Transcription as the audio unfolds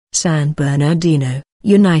San Bernardino,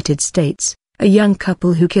 United States, a young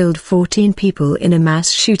couple who killed 14 people in a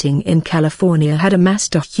mass shooting in California had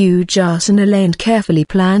amassed a huge arsenal and carefully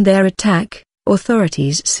planned their attack,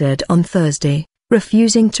 authorities said on Thursday,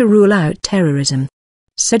 refusing to rule out terrorism.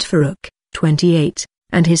 Syed Farook, 28,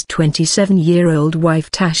 and his 27-year-old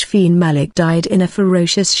wife Tashfeen Malik died in a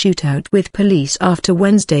ferocious shootout with police after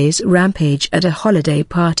Wednesday's rampage at a holiday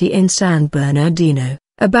party in San Bernardino,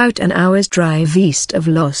 about an hour's drive east of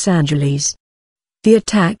Los Angeles. The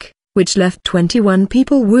attack, which left 21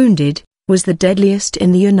 people wounded, was the deadliest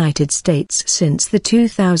in the United States since the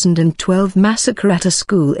 2012 massacre at a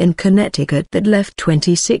school in Connecticut that left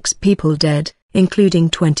 26 people dead,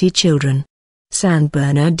 including 20 children. San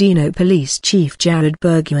Bernardino Police Chief Jarrod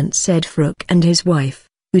Burguan said Farook and his wife,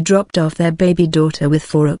 who dropped off their baby daughter with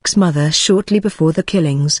Farook's mother shortly before the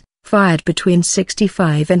killings, fired between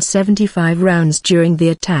 65 and 75 rounds during the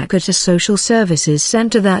attack at a social services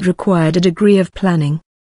center that required a degree of planning.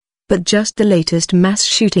 But just the latest mass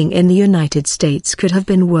shooting in the United States could have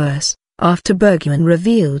been worse, after Burguan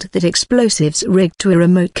revealed that explosives rigged to a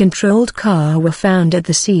remote-controlled car were found at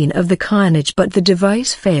the scene of the carnage, but the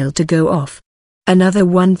device failed to go off. Another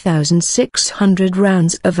 1,600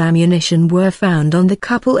 rounds of ammunition were found on the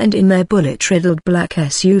couple and in their bullet-riddled black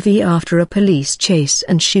SUV after a police chase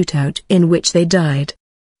and shootout in which they died.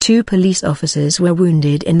 2 police officers were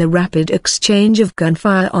wounded in the rapid exchange of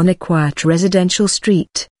gunfire on a quiet residential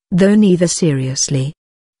street, though neither seriously.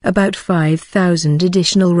 About 5,000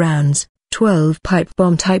 additional rounds, 12 pipe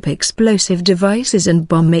bomb-type explosive devices and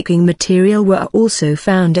bomb-making material were also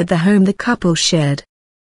found at the home the couple shared.